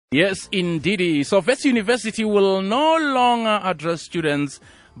Yes, indeed. So Wits University will no longer address students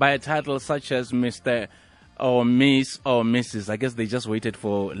by a title such as Mr. or Miss or Mrs. I guess they just waited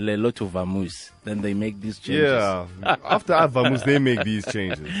for Lelo to Vamoose. Then they make these changes. Yeah, after Vamoose, they make these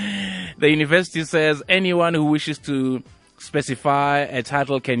changes. The university says anyone who wishes to specify a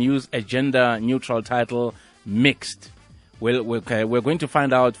title can use a gender-neutral title, mixed. Well, we're going to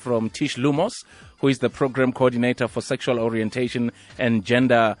find out from Tish Lumos, who is the program coordinator for sexual orientation and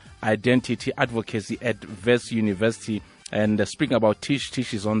gender identity advocacy at Wits University. And speaking about Tish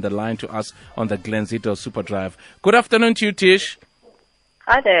is on the line to us on the Glenzito Super Drive. Good afternoon to you, Tish.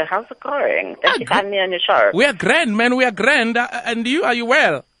 Hi there, how's it going? Thank you for having me on your show. We are grand, man, we are grand. And you, are you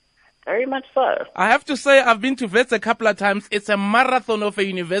well? Very much so. I have to say, I've been to Wits a couple of times. It's a marathon of a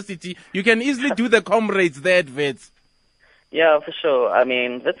university. You can easily do the comrades there at Wits. Yeah, for sure. I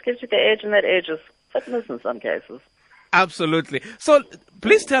mean, this gives you the edge, and that edge is fitness in some cases. Absolutely. So,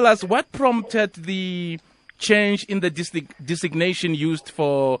 please tell us what prompted the change in the designation used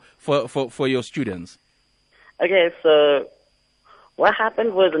for your students. Okay, so what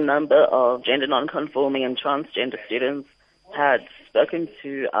happened was a number of gender non-conforming and transgender students had spoken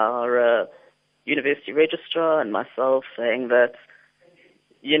to our university registrar and myself, saying that,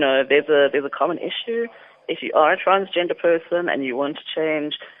 you know, there's a common issue. If you are a transgender person and you want to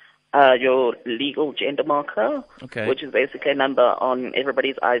change your legal gender marker, okay, which is basically a number on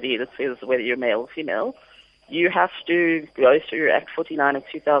everybody's ID that says whether you're male or female, you have to go through Act 49 of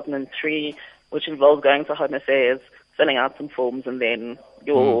 2003, which involves going to Home Affairs, filling out some forms, and then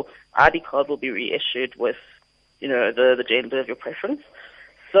your ID card will be reissued with, you know, the gender of your preference.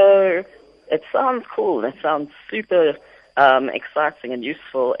 So it sounds cool. It sounds super exciting and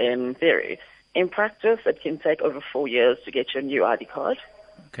useful in theory. In practice, it can take over 4 years to get your new ID card.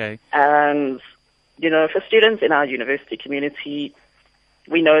 Okay. And, you know, for students in our university community,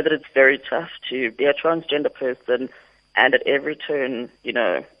 we know that it's very tough to be a transgender person, and at every turn, you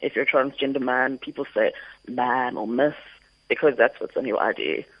know, if you're a transgender man, people say man or miss, because that's what's on your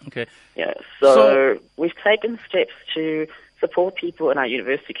ID. Okay. Yeah. So we've taken steps to support people in our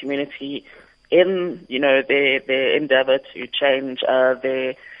university community in, you know, their endeavor to change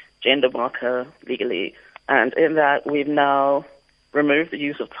their gender marker legally. And in that, we've now removed the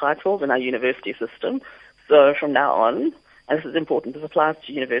use of titles in our university system. So from now on, and this is important, this applies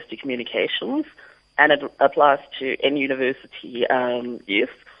to university communications, and it applies to any university youth.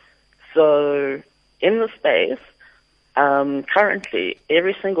 So in the space, currently,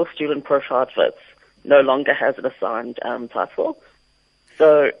 every single student profile at Wits no longer has an assigned title.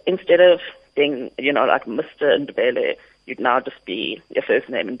 So instead of being, you know, like Mr. Ndebele, you'd now just be your first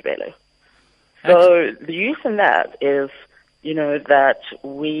name Ndebele. So the use in that is, you know, that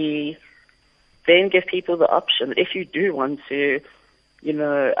we then give people the option that if you do want to, you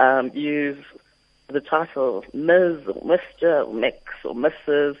know, use the title Ms. or Mr. or Mix or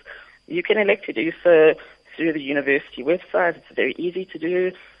Mrs., you can elect to do so through the university website. It's very easy to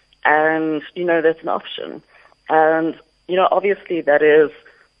do, and, you know, that's an option. And, you know, obviously that is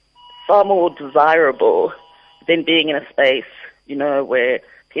far more desirable than being in a space, you know, where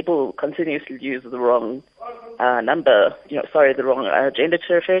people continuously use the wrong the wrong gender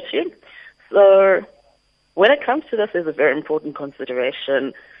to refer to. So when it comes to this, there's a very important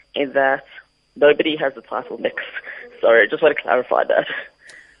consideration in that nobody has a title mix. Sorry, I just want to clarify that.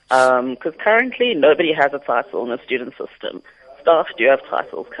 Because currently nobody has a title in the student system. Staff do have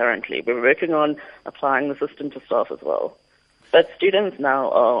titles currently. We're working on applying the system to staff as well. But students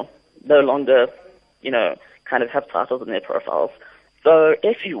now are no longer, you know, kind of have titles in their profiles. So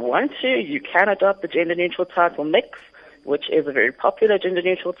if you want to, you can adopt the gender-neutral title mix, which is a very popular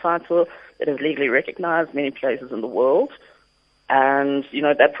gender-neutral title that is legally recognized many places in the world. And, you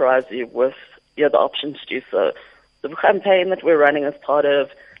know, that provides you with, you know, the option to do so. The campaign that we're running as part of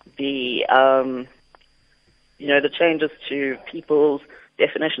the, you know, the changes to people's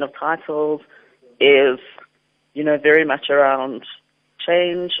definition of titles is, you know, very much around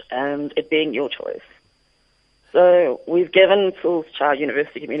change and it being your choice. So we've given tools to our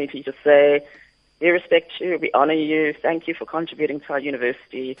university community to say, we respect you, we honor you, thank you for contributing to our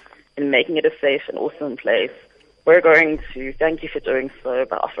university and making it a safe and awesome place. We're going to thank you for doing so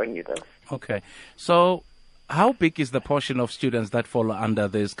by offering you this. Okay. So how big is the portion of students that fall under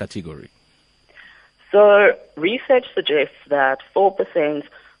this category? So research suggests that 4%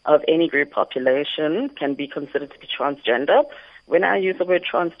 of any group population can be considered to be transgender. When I use the word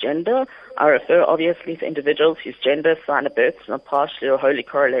transgender, I refer obviously to individuals whose gender, sign of birth, does not partially or wholly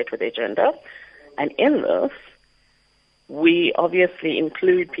correlate with their gender. And in this, we obviously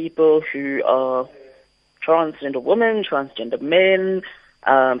include people who are transgender women, transgender men,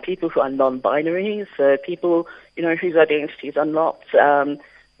 people who are non-binary, so people, whose identities are not,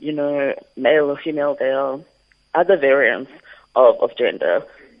 male or female. They are other variants of gender.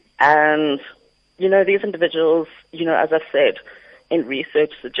 And, these individuals, as I've said, in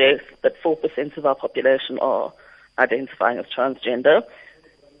research suggests that 4% of our population are identifying as transgender.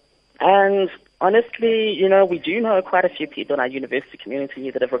 And honestly, we do know quite a few people in our university community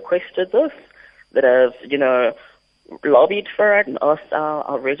that have requested this, that have, lobbied for it and asked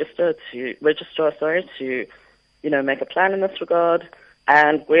our registrar to make a plan in this regard.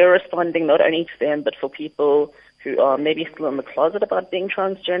 And we're responding not only to them, but for people who are maybe still in the closet about being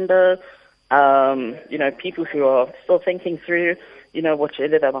transgender, people who are still thinking through, what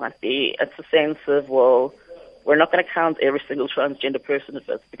gender they might be. It's a sense of, well, we're not going to count every single transgender person as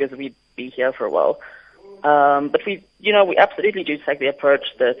this because we'd be here for a while. But we absolutely do take the approach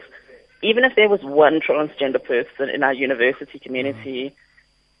that even if there was one transgender person in our university community,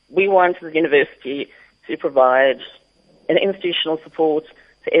 we want the university to provide an institutional support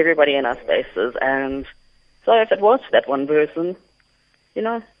to everybody in our spaces. And so if it was that one person,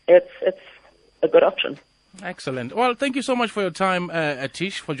 it's a good option. Excellent. Well, thank you so much for your time,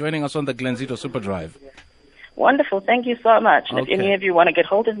 Atish, for joining us on the Glenzito Super Drive. Wonderful. Thank you so much. And Okay. if any of you want to get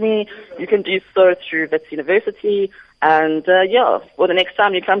hold of me, you can do so through Wits University. And, for the next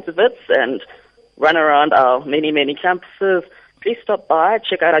time you come to Wits and run around our many, many campuses, please stop by,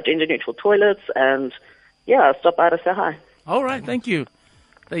 check out our gender-neutral toilets, and, stop by to say hi. All right, thank you.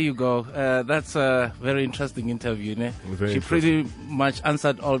 There you go. That's a very interesting interview. Ne? Very She pretty much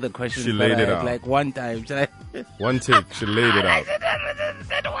answered all the questions. She that laid I it had, out. like one time. One take, she laid it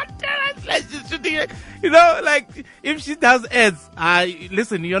out. Like if she does ads,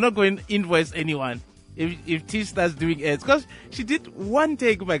 listen, you're not going to invoice anyone if Tish starts doing ads, because she did one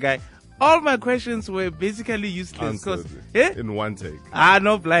take, my guy. All my questions were basically useless. Answered in one take.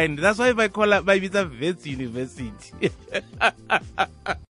 No blind. That's why if I call up my Wits University.